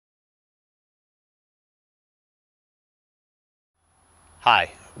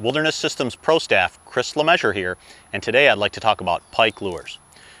Hi, Wilderness Systems Pro Staff Chris LeMessurier here, and today I'd like to talk about pike lures.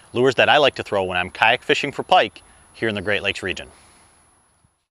 Lures that I like to throw when I'm kayak fishing for pike here in the Great Lakes region.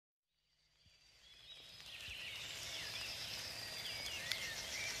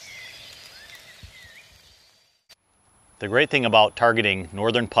 The great thing about targeting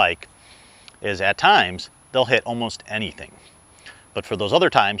northern pike is at times they'll hit almost anything. But for those other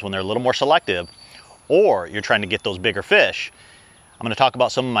times when they're a little more selective, or you're trying to get those bigger fish, I'm going to talk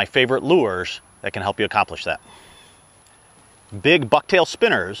about some of my favorite lures that can help you accomplish that. Big bucktail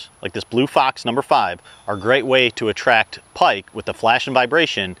spinners, like this Blue Fox number 5, are a great way to attract pike with the flash and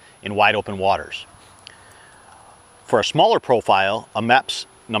vibration in wide open waters. For a smaller profile, a MEPS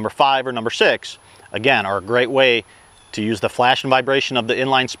number 5 or number 6, again, are a great way to use the flash and vibration of the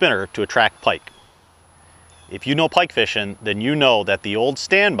inline spinner to attract pike. If you know pike fishing, then you know that the old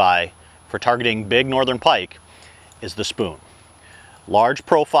standby for targeting big northern pike is the spoon. Large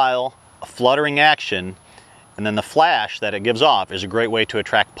profile, a fluttering action, and then the flash that it gives off is a great way to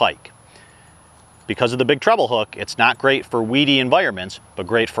attract pike. Because of the big treble hook, it's not great for weedy environments, but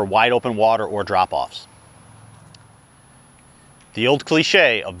great for wide open water or drop-offs. The old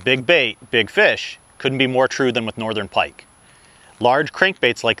cliche of big bait, big fish couldn't be more true than with northern pike. Large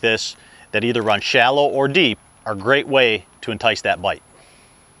crankbaits like this that either run shallow or deep are a great way to entice that bite.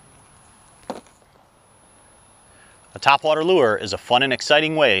 A topwater lure is a fun and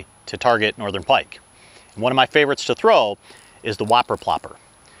exciting way to target northern pike. And one of my favorites to throw is the Whopper Plopper.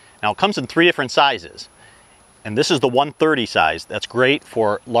 Now it comes in 3 different sizes, and this is the 130 size. That's great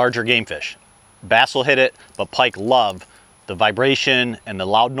for larger game fish. Bass will hit it, but pike love the vibration and the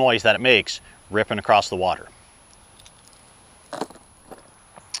loud noise that it makes ripping across the water.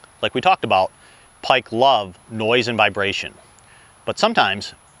 Like we talked about, pike love noise and vibration, but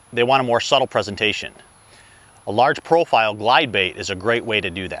sometimes they want a more subtle presentation. A large profile glide bait is a great way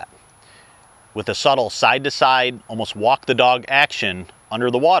to do that. With a subtle side-to-side, almost walk the dog action under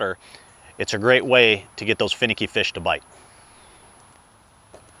the water, it's a great way to get those finicky fish to bite.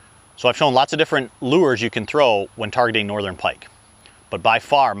 So I've shown lots of different lures you can throw when targeting northern pike, but by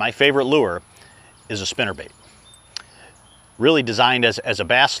far my favorite lure is a spinnerbait. Really designed as a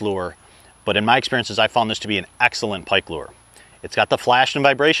bass lure, but in my experiences I found this to be an excellent pike lure. It's got the flash and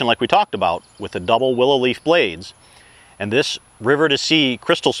vibration like we talked about with the double willow leaf blades, and this river to sea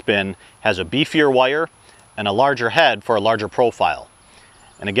crystal spin has a beefier wire and a larger head for a larger profile.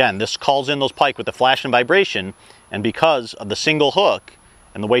 And again, this calls in those pike with the flash and vibration, and because of the single hook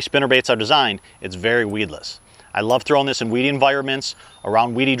and the way spinnerbaits are designed, it's very weedless. I love throwing this in weedy environments,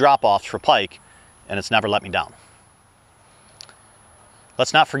 around weedy drop-offs for pike, and it's never let me down.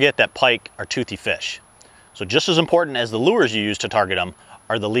 Let's not forget that pike are toothy fish. So just as important as the lures you use to target them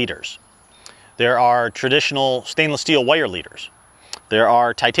are the leaders. There are traditional stainless steel wire leaders. There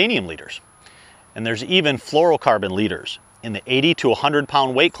are titanium leaders. And there's even fluorocarbon leaders in the 80 to 100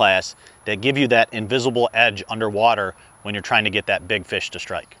 pound weight class that give you that invisible edge underwater when you're trying to get that big fish to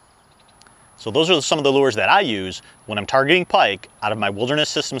strike. So those are some of the lures that I use when I'm targeting pike out of my Wilderness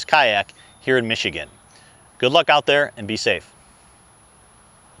Systems kayak here in Michigan. Good luck out there and be safe.